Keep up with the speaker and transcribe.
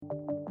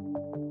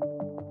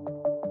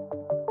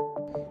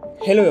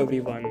Hello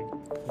everyone.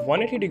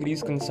 180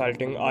 Degrees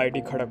Consulting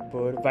IIT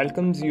Kharagpur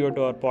welcomes you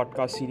to our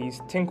podcast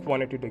series Think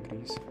 180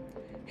 Degrees.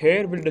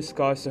 Here we'll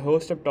discuss a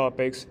host of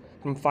topics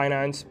from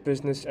finance,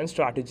 business and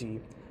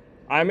strategy.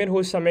 I'm your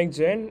host Samyak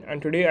Jain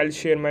and today I'll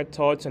share my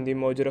thoughts on the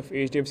merger of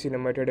HDFC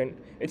Limited and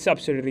its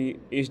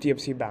subsidiary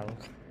HDFC Bank,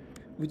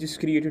 which has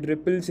created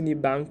ripples in the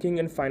banking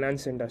and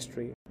finance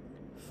industry.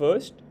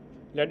 First,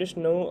 let us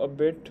know a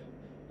bit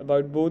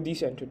about both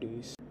these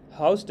entities.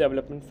 House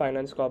Development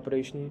Finance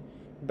Corporation,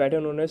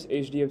 better known as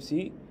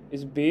HDFC,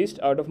 is based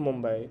out of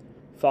Mumbai,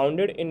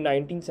 founded in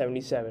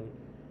 1977.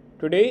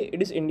 Today,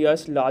 it is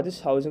India's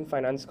largest housing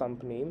finance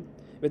company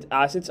with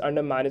assets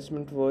under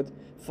management worth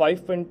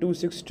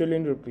 5.26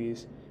 trillion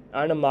rupees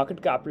and a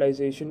market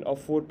capitalization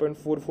of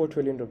 4.44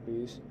 trillion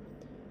rupees.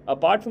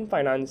 Apart from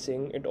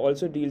financing, it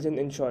also deals in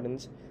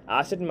insurance,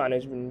 asset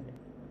management,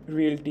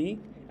 realty,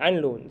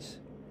 and loans.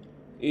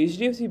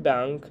 HDFC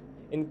Bank,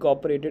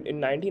 incorporated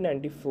in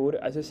 1994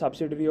 as a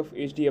subsidiary of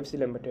HDFC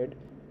Limited,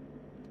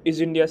 is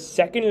India's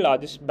second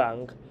largest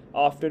bank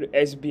after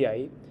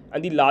SBI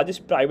and the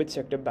largest private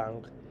sector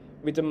bank,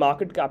 with a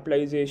market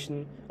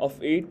capitalization of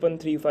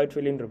 8.35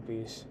 trillion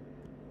rupees.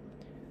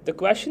 The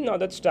question now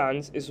that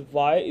stands is,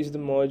 why is the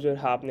merger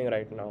happening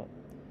right now?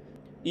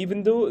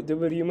 Even though there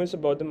were rumors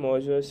about the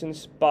merger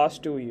since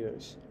past 2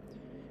 years.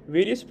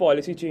 Various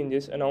policy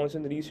changes announced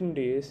in recent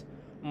days,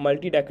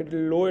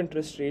 multi-decadal low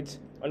interest rates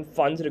on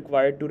funds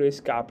required to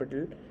raise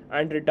capital,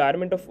 and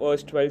retirement of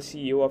erstwhile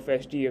CEO of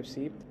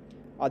HDFC,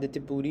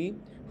 Aditya Puri,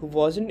 who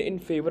wasn't in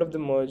favor of the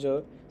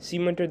merger,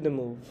 cemented the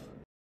move.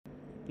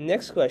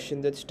 Next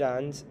question that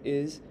stands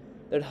is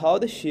that how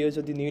the shares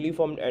of the newly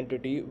formed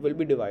entity will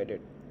be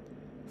divided.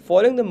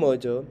 Following the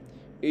merger,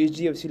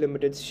 HDFC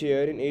Limited's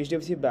share in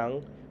HDFC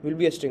Bank will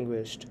be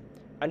extinguished,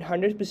 and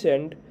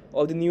 100%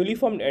 of the newly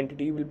formed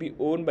entity will be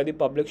owned by the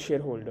public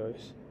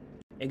shareholders.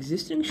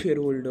 Existing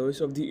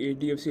shareholders of the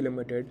HDFC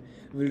Limited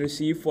will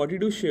receive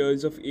 42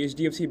 shares of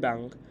HDFC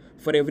Bank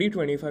for every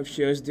 25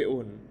 shares they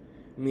own,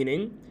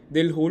 meaning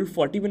they'll hold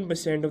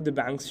 41% of the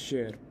bank's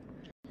share.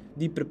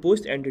 The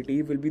proposed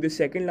entity will be the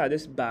second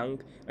largest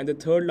bank and the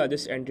third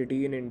largest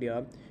entity in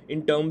India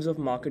in terms of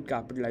market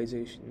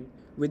capitalization,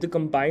 with a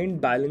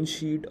combined balance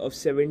sheet of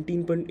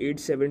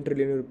 17.87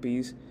 trillion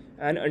rupees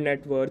and a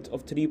net worth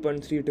of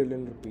 3.3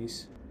 trillion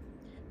rupees.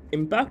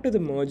 Impact of the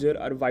merger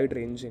are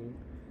wide-ranging.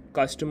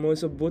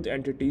 Customers of both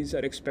entities are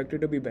expected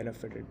to be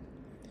benefited.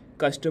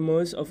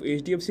 Customers of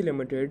HDFC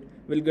Limited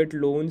will get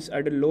loans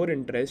at a lower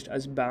interest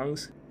as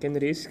banks can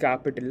raise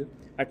capital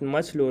at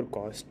much lower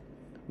cost,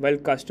 while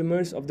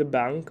customers of the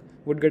bank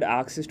would get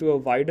access to a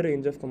wider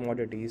range of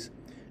commodities,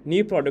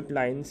 new product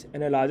lines,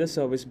 and a larger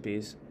service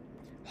base.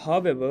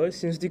 However,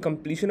 since the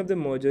completion of the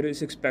merger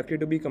is expected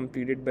to be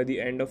completed by the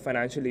end of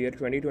financial year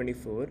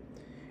 2024,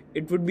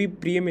 it would be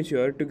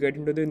premature to get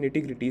into the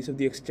nitty-gritties of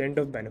the extent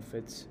of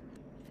benefits.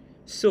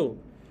 So,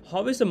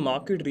 how has the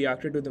market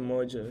reacted to the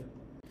merger?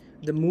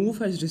 The move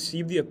has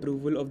received the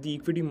approval of the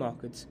equity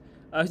markets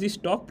as the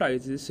stock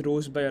prices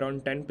rose by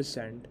around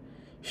 10%.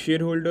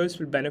 Shareholders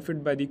will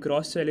benefit by the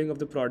cross-selling of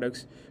the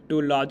products to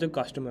a larger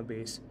customer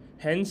base,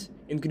 hence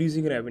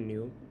increasing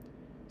revenue.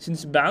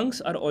 Since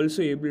banks are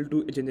also able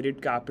to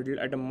generate capital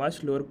at a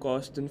much lower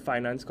cost than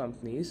finance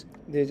companies,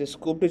 there is a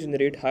scope to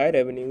generate higher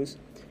revenues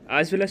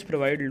as well as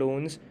provide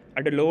loans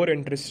at a lower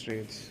interest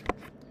rates.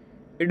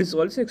 It is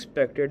also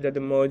expected that the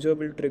merger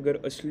will trigger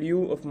a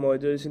slew of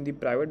mergers in the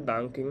private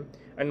banking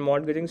and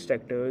mortgaging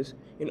sectors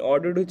in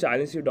order to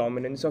challenge the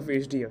dominance of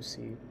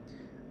HDFC,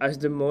 as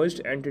the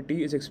merged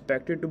entity is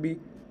expected to be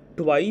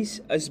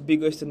twice as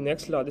big as the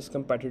next largest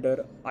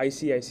competitor,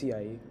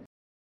 ICICI.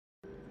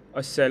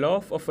 A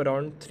sell-off of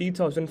around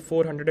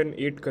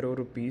 3,408 crore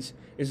rupees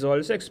is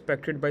also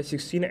expected by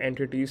 16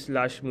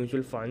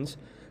 entities/mutual funds,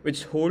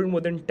 which hold more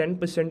than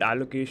 10%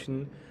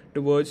 allocation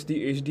towards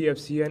the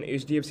HDFC and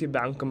HDFC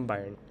Bank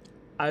combined,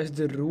 as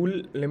the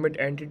rule limit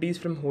entities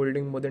from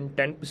holding more than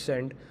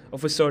 10%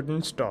 of a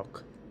certain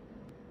stock.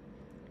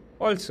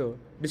 Also,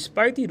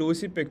 despite the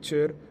rosy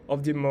picture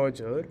of the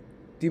merger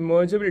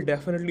will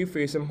definitely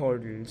face some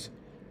hurdles.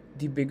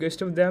 The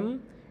biggest of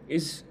them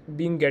is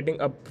getting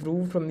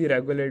approved from the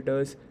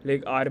regulators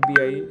like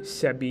RBI,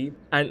 SEBI,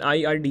 and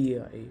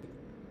IRDAI,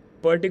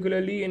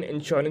 particularly in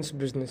insurance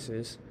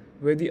businesses,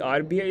 where the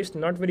RBI is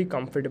not very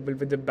comfortable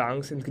with the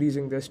banks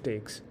increasing their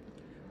stakes.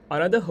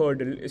 Another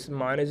hurdle is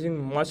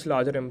managing much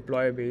larger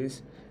employee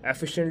base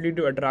efficiently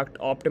to attract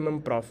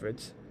optimum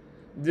profits.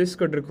 This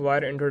could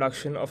require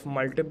introduction of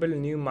multiple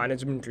new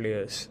management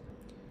layers.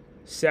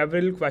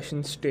 Several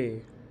questions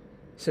stay,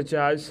 such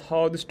as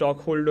how the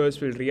stockholders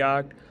will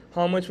react,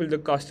 how much will the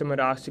customer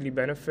actually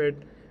benefit,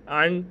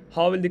 and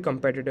how will the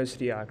competitors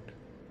react.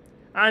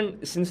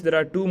 And since there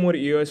are 2 more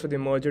years for the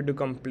merger to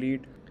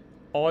complete,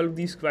 all of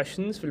these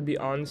questions will be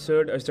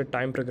answered as the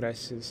time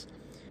progresses.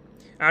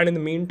 And in the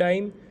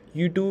meantime,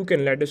 you too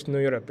can let us know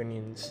your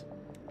opinions.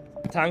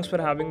 Thanks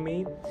for having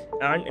me,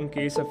 and in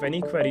case of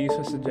any queries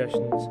or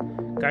suggestions,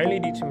 kindly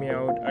reach me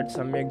out at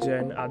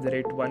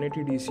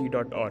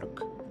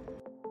samyakjain@180dc.org.